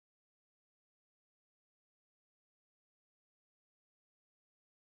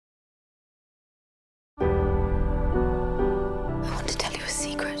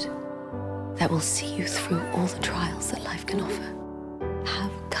that will see you through all the trials that life can offer.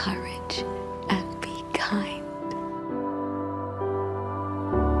 Have courage and be kind.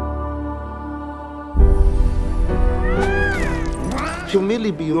 She'll merely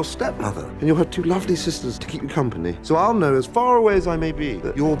be your stepmother, and you'll have two lovely sisters to keep you company. So I'll know, as far away as I may be,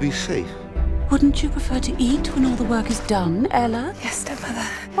 that you'll be safe. Wouldn't you prefer to eat when all the work is done, Ella? Yes, stepmother.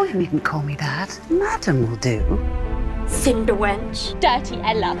 Oh, you needn't call me that. Madam will do. Cinderwench. Dirty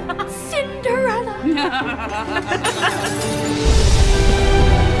Ella. Cinderella.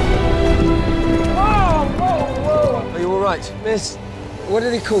 Are you all right, miss? What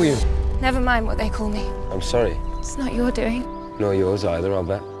did he call you? Never mind what they call me. I'm sorry. It's not your doing. Nor yours either, I'll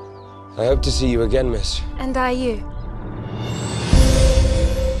bet. I hope to see you again, miss. And I you.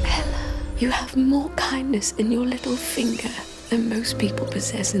 Ella, you have more kindness in your little finger than most people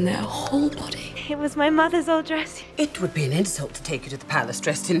possess in their whole body. It was my mother's old dress. It would be an insult to take you to the palace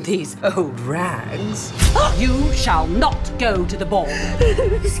dressed in these old rags. You shall not go to the ball.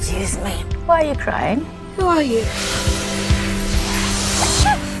 Excuse me. Why are you crying? Who are you?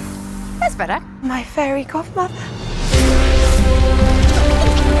 That's better. My fairy godmother.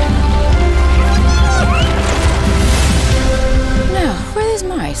 Now, where are these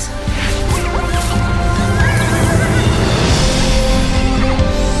mice?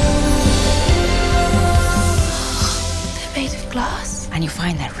 They're made of glass. And you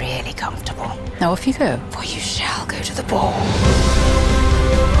find they're really comfortable. Now off you go, for you shall go to the ball.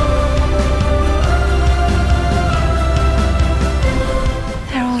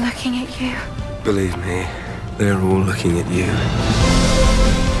 They're all looking at you. Believe me, they're all looking at you.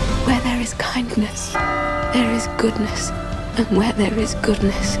 Where there is kindness, there is goodness. And where there is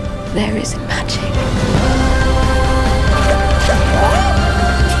goodness, there is magic.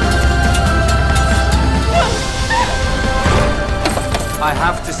 I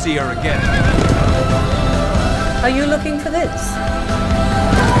have to see her again. Are you looking for this?